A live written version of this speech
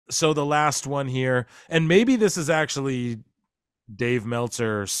So the last one here, and maybe this is actually Dave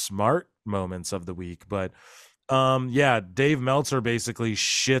Meltzer smart moments of the week, but Dave Meltzer basically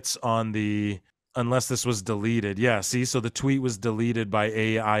shits on unless this was deleted. Yeah, see, so the tweet was deleted by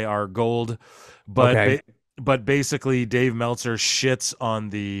AIR Gold, but Okay. but basically Dave Meltzer shits on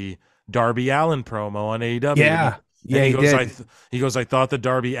the Darby Allin promo on AEW, Yeah. and Yeah, he did. he goes, I thought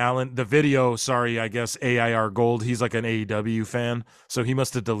the video, sorry, I guess AIR Gold, he's like an AEW fan, so he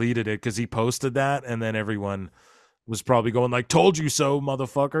must have deleted it because he posted that, and then everyone was probably going like, told you so,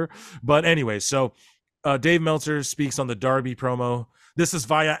 motherfucker. But anyway, so Dave Meltzer speaks on the Darby promo. This is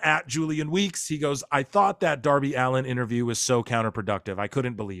via at Julian Weeks. He goes, I thought that Darby Allin interview was so counterproductive. I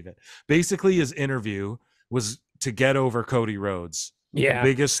couldn't believe it. Basically, his interview was to get over Cody Rhodes, the Yeah.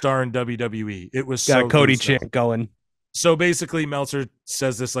 biggest star in WWE. It was Got a so Cody useless. chant going. So basically, Meltzer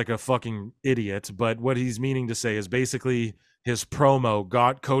says this like a fucking idiot, but what he's meaning to say is basically his promo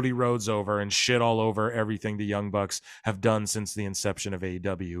got Cody Rhodes over and shit all over everything the Young Bucks have done since the inception of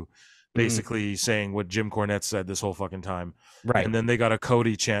AEW. Basically saying what Jim Cornette said this whole fucking time. Right. And then they got a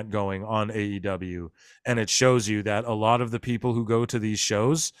Cody chant going on AEW. And it shows you that a lot of the people who go to these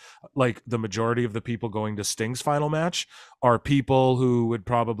shows, like the majority of the people going to Sting's final match, are people who would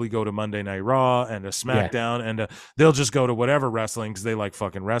probably go to Monday Night Raw and a SmackDown, and they'll just go to whatever wrestling because they like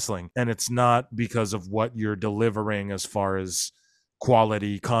fucking wrestling. And it's not because of what you're delivering as far as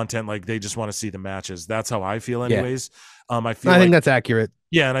quality content. Like they just want to see the matches. That's how I feel anyways. I think that's accurate.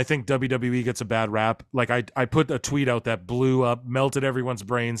 Yeah, and I think WWE gets a bad rap. Like I put a tweet out that blew up, melted everyone's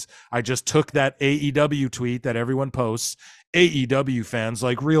brains. I just took that AEW tweet that everyone posts, AEW fans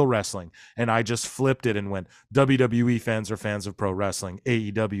like real wrestling, and I just flipped it and went, WWE fans are fans of pro wrestling,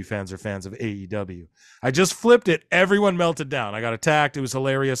 AEW fans are fans of AEW. I just flipped it. Everyone melted down. I got attacked. It was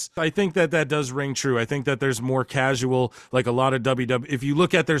hilarious. I think that does ring true. I think that there's more casual, like a lot of WWE. If you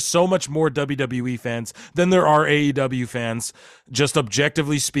look at, there's so much more WWE fans than there are AEW fans, just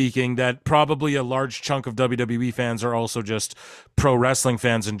objectively speaking, that probably a large chunk of WWE fans are also just pro wrestling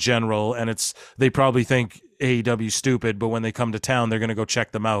fans in general. And they probably think AEW stupid, but when they come to town, they're going to go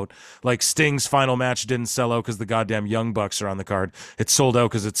check them out. Like Sting's final match didn't sell out because the goddamn Young Bucks are on the card. It sold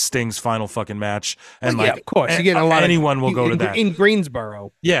out because it's Sting's final fucking match. And well, yeah, of course, you get a lot anyone will go to that. In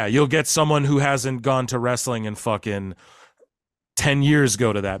Greensboro. Yeah, you'll get someone who hasn't gone to wrestling in fucking 10 years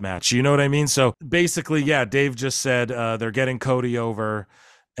go to that match. You know what I mean? So basically, yeah, Dave just said they're getting Cody over,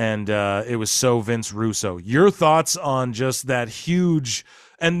 and it was so Vince Russo. Your thoughts on just that huge,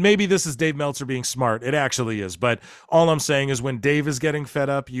 and maybe this is Dave Meltzer being smart. It actually is. But all I'm saying is when Dave is getting fed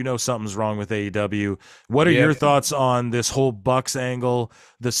up, you know something's wrong with AEW. What are your thoughts on this whole Bucks angle,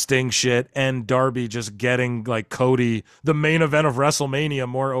 the Sting shit, and Darby just getting like Cody, the main event of WrestleMania,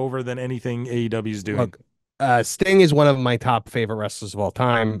 more over than anything AEW's doing? Look, Sting is one of my top favorite wrestlers of all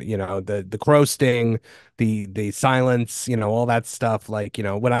time. You know, the crow Sting, the silence, you know, all that stuff. Like, you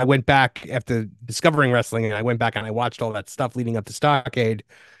know, when I went back after discovering wrestling and I went back and I watched all that stuff leading up to Starrcade,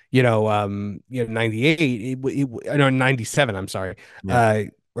 98, no, 97, I'm sorry. Yeah.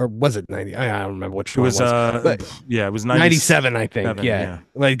 Or was it 90? I don't remember which one it was. It was 97, I think. Yeah.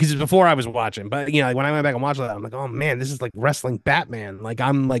 Like, because before I was watching, but you know, like, when I went back and watched that, I'm like, oh man, this is like wrestling Batman. Like,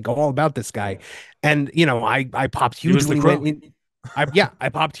 I'm like all about this guy, and you know, I popped huge when he went in. I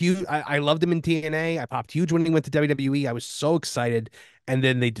popped huge. I loved him in TNA. I popped huge when he went to WWE. I was so excited, and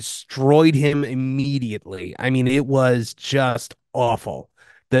then they destroyed him immediately. I mean, it was just awful.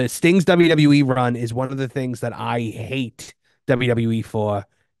 The Sting's WWE run is one of the things that I hate WWE for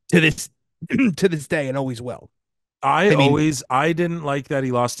to this day, and always will. I didn't like that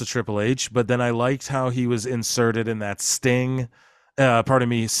he lost to Triple H, but then I liked how he was inserted in that Sting,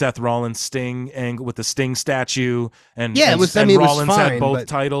 Seth Rollins Sting angle with the Sting statue, and yeah, Rollins fine, had both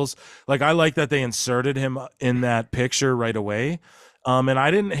titles. Like I like that they inserted him in that picture right away. And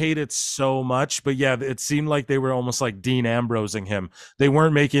I didn't hate it so much, but yeah, it seemed like they were almost like Dean Ambrosing him. They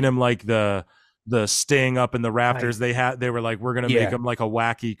weren't making him like the Sting up in the rafters. Right. They were like, we're gonna make him like a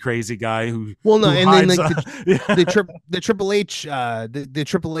wacky crazy guy who then like the Triple H the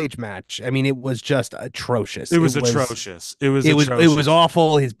Triple H match, I mean, it was just atrocious. It was atrocious. It was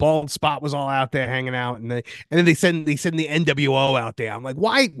awful. His bald spot was all out there hanging out, and then they send the NWO out there. I'm like,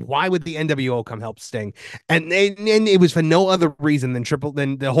 why would the NWO come help Sting? And it was for no other reason than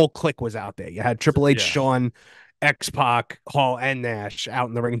the whole clique was out there. You had Triple H, Shawn, X-Pac, Hall, and Nash out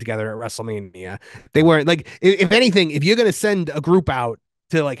in the ring together at WrestleMania. They weren't like, if anything, if you're gonna send a group out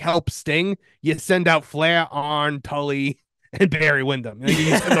to like help Sting, you send out Flair, Arn, Tully, and Barry Windham.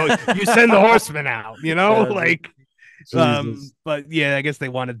 You send the Horsemen out, you know, Jesus. But yeah, I guess they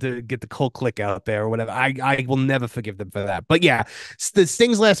wanted to get the cult click out there or whatever. I will never forgive them for that. But yeah, the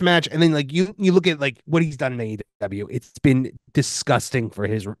Sting's last match, and then like you look at like what he's done in AEW. It's been disgusting for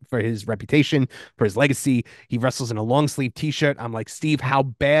his reputation, for his legacy. He wrestles in a long sleeve t-shirt. I'm like, Steve, how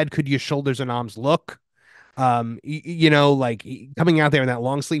bad could your shoulders and arms look? Like coming out there in that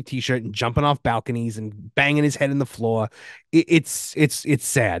long sleeve t-shirt and jumping off balconies and banging his head in the floor. It's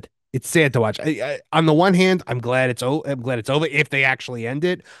sad. It's sad to watch. On the one hand, I'm glad it's over if they actually end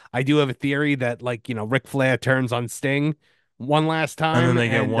it. I do have a theory that Ric Flair turns on Sting one last time, and then they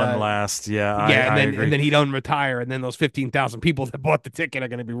get one last. Yeah, I agree. And then he don't retire, and then those 15,000 people that bought the ticket are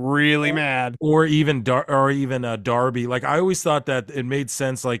going to be really mad. Or even Darby. Like I always thought that it made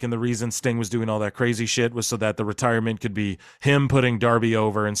sense. Like, and the reason Sting was doing all that crazy shit was so that the retirement could be him putting Darby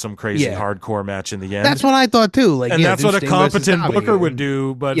over in some crazy hardcore match in the end. That's what I thought too. Like, and that's what a competent booker would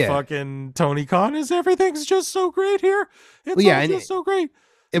do. But fucking Tony Khan is everything's just so great here. It's just so great.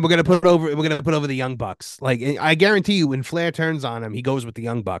 And we're gonna put over the Young Bucks. Like I guarantee you, when Flair turns on him, he goes with the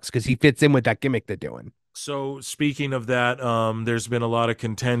Young Bucks because he fits in with that gimmick they're doing. So speaking of that, there's been a lot of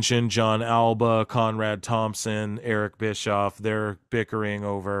contention. John Alba, Conrad Thompson, Eric Bischoff, they're bickering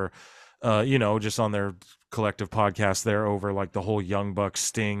over, just on their collective podcast there over like the whole Young Bucks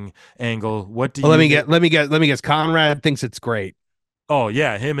Sting angle. What do you? Let me guess. Conrad thinks it's great. Oh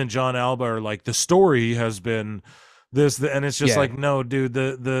yeah, him and John Alba are like, the story has been and it's just like, no, dude,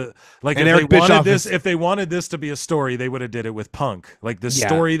 if they wanted this to be a story, they would have did it with Punk. Like the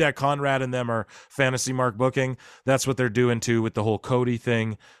story that Conrad and them are fantasy mark booking, that's what they're doing too with the whole Cody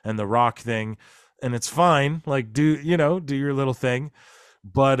thing and the Rock thing. And it's fine. Like, do your little thing.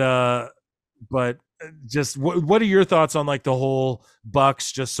 But just what are your thoughts on like the whole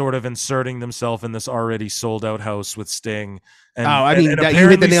Bucks just sort of inserting themselves in this already sold out house with Sting? And, you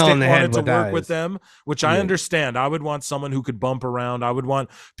hit the nail on the head to work with them, which I understand. I would want someone who could bump around. I would want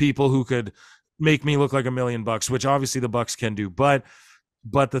people who could make me look like $1 million, which obviously the Bucks can do. But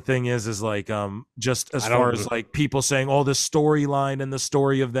the thing is like, just as far as like people saying, oh, this storyline and the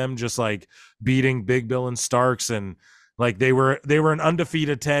story of them just like beating Big Bill and Starks, and like they were an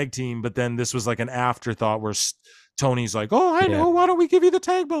undefeated tag team, but then this was like an afterthought where Tony's like, oh, I know, why don't we give you the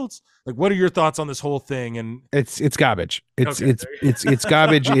tag belts? Like, what are your thoughts on this whole thing? And it's garbage. It's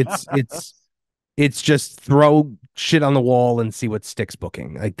garbage. It's just throw shit on the wall and see what sticks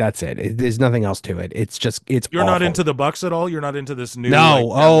booking. Like that's it. There's nothing else to it. You're awful. Not into the Bucks at all. You're not into this new. No.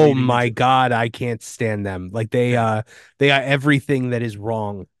 Like, oh my God, I can't stand them. Like they are everything that is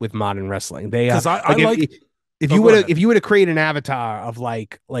wrong with modern wrestling. Because if you were to create an avatar of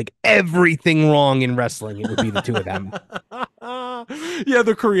like everything wrong in wrestling, it would be the two of them. Yeah,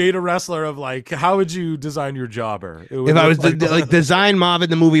 the create a wrestler of like, how would you design your jobber? If I was design Marvin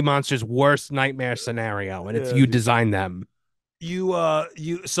the Movie Monster's worst nightmare scenario, and it's you design them.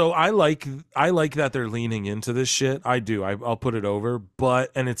 So I like that they're leaning into this shit. I do. I'll put it over,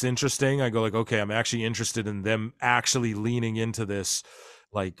 and it's interesting. I go like, okay, I'm actually interested in them actually leaning into this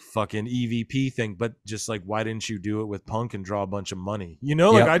like fucking EVP thing, but just like, why didn't you do it with Punk and draw a bunch of money?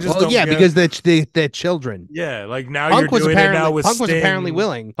 Like I just don't because they're children. Yeah, like now Punk you're doing it now with Punk Sting. was apparently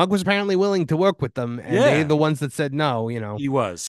willing. Punk was apparently willing to work with them, and they're the ones that said no. He was.